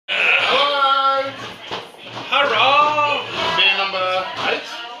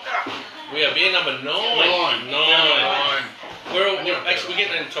beer number 9. Nine. We're actually we're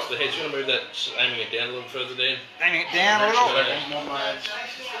getting on top of the heads. You want to move that, aiming it down a little further, Dan? Aiming it down a little. A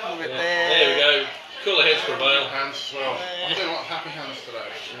little bit there. There we go. Cooler heads prevail. Hands as well. I'm doing a lot of happy hands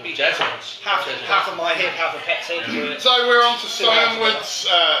today. Jazz hands. Half of my head, half of Pat's head. So we're on to Stonewood's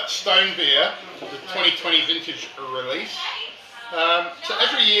Stone Beer, the 2020 vintage release. So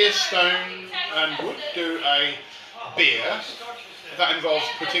every year Stone and Wood do a beer that involves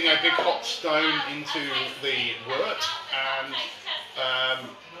putting a big hot stone into the wort and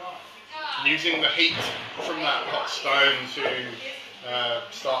using the heat from that hot stone to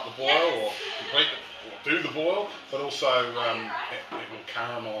start the boil or do the boil, but also it will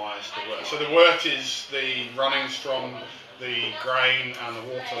caramelise the wort. So the wort is the runnings from the grain and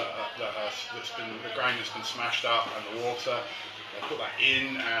the water the grain that's been smashed up and the water. They put that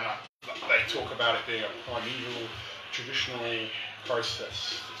in, and they talk about it being a primeval, traditional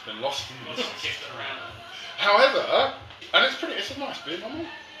process. It's been lost in the distance. However, and it's a nice beer, normally.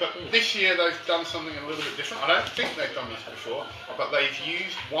 But this year they've done something a little bit different. I don't think they've done this before, but they've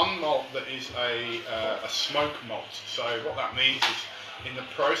used one malt that is a smoke malt. So what that means is, in the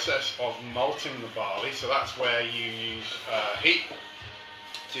process of malting the barley, so that's where you use heat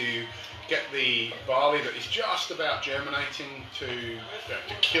to get the barley that is just about germinating to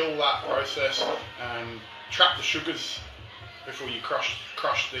kill that process and trap the sugars before you crush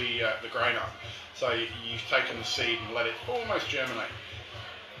the grain up. So you've taken the seed and let it almost germinate.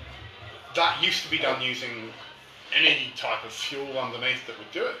 That used to be done using any type of fuel underneath that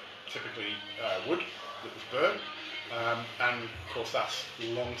would do it, typically wood that was burned. And of course that's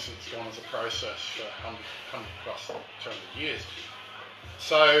long since gone as a process for 100 plus 200 years.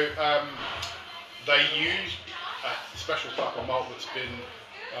 So they use a special type of malt that's been,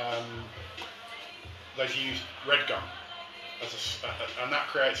 they've used red gum, and that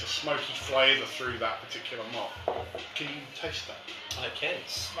creates a smoky flavour through that particular malt. Can you taste that? I can.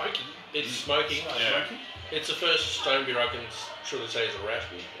 Smoky. It's smoky. Yeah. Smoky. It's the first stone beer I can truly say is a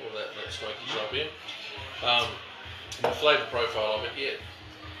raspy, or that smoky style beer. The flavour profile of it, yeah.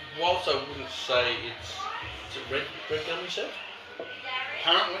 Whilst I wouldn't say it's red gum, you said?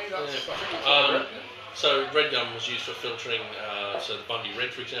 Apparently, that's. Yeah. I think that's red. So red gum was used for filtering. So the Bundy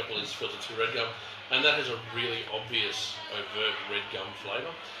Red, for example, is filtered through red gum, and that has a really obvious, overt red gum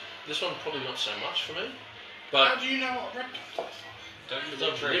flavour. This one probably not so much for me. But how do you know what red gum tastes? Don't you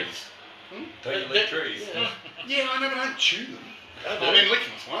lick trees? Don't you lick trees? Yeah, I know, but I don't chew them. I I mean,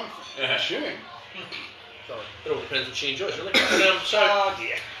 licking's wonderful. Yeah. Chewing. Sorry. It all depends what she enjoys, really. Oh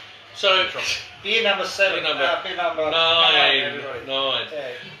dear. So Beer number 7. Beer number 9. Nine.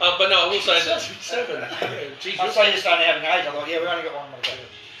 Yeah. But no, I will say that 7. Geez, I saw you starting having age. I thought, yeah, we only got one more to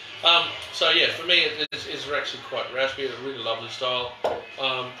go. So yeah, for me it's actually quite raspy. It's a really lovely style.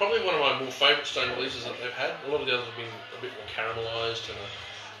 Probably one of my more favourite stone releases that they've had. A lot of the others have been a bit more caramelised and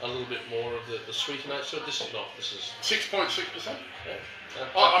a little bit more of the sweeter notes to it. This is not. This is 6.6%. Yeah.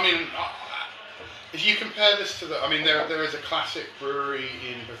 I mean, if you compare this to the, I mean, there is a classic brewery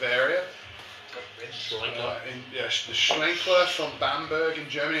in Bavaria. Schlenkler. The Schlenkler from Bamberg in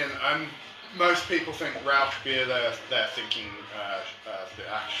Germany, and most people think Rauch beer. They're thinking the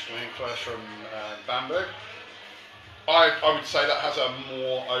Schlenkler from Bamberg. I would say that has a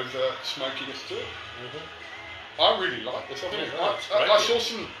more overt smokiness to it. Mm-hmm. I really like this. I think I saw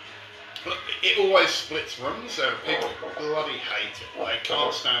some. It always splits rooms. So people bloody hate it. They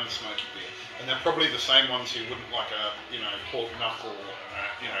can't stand the smoky beer, and they're probably the same ones who wouldn't like a pork knuckle,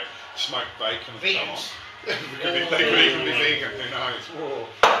 smoked bacon. Vegans. They could even be vegan. Who knows?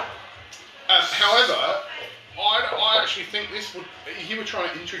 However, I actually think this would. You were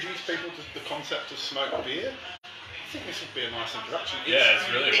trying to introduce people to the concept of smoked beer. I think this would be a nice introduction. Yeah, it's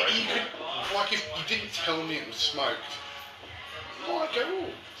really right. Like if you didn't tell me it was smoked, I'd go,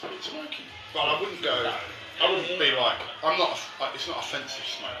 oh, it's a bit smoky. But I wouldn't go. I wouldn't be like. I'm not. It's not offensive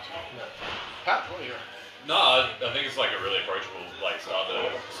smoke. No. Pat, what are you? No, I think it's like a really approachable start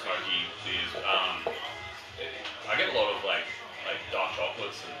to smoky beers. I get a lot of like dark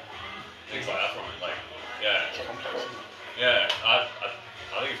chocolates and things like that from it. Like, yeah, It's complex, isn't it? yeah.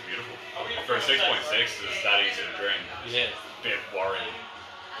 I think it's beautiful. For a 6.6, it's that easy to drink. Yeah. A bit worrying.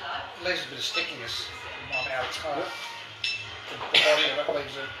 Leaves a bit of stickiness in my mouth. It's kind of the body of it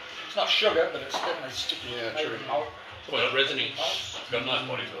leaves it. It's not sugar, but it's definitely sticky. Yeah, Maybe true. malt. Quite resiny. It's got a nice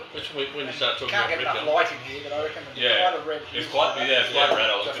body to it. Which when you start talking Can't about get red enough gum. light in here, but I reckon there's Yeah. quite a red. It's quite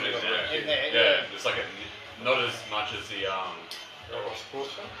red. I was Definitely looking at in it. there. Yeah, it's like not as much as the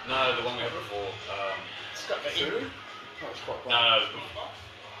Porter? no, the one we had before. It's got the Cthulhu? That was quite No, bright. no,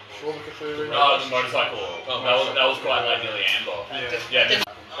 Before the Cthulhu? no, the motorcycle. That was quite like nearly amber. Yeah. Yeah,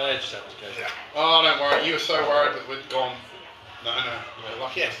 Just happens occasionally. Oh, don't worry. You were so worried that we'd gone. No. You're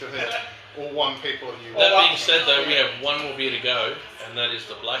lucky you're still here. All one people of you. That being said, though, we have one more beer to go, and that is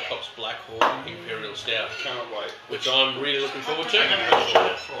the Black Ops Black Hawk Imperial Stout, Cannot wait. which I'm really looking forward to.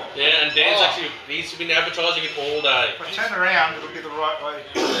 Yeah. Yeah, and Dan's he's been advertising it all day. If I turn around, it'll be the right way.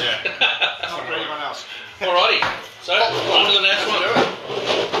 Not for anyone else. Alrighty, so on to the next one.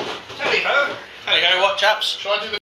 Tally ho! Hey, what chaps? Shall I do the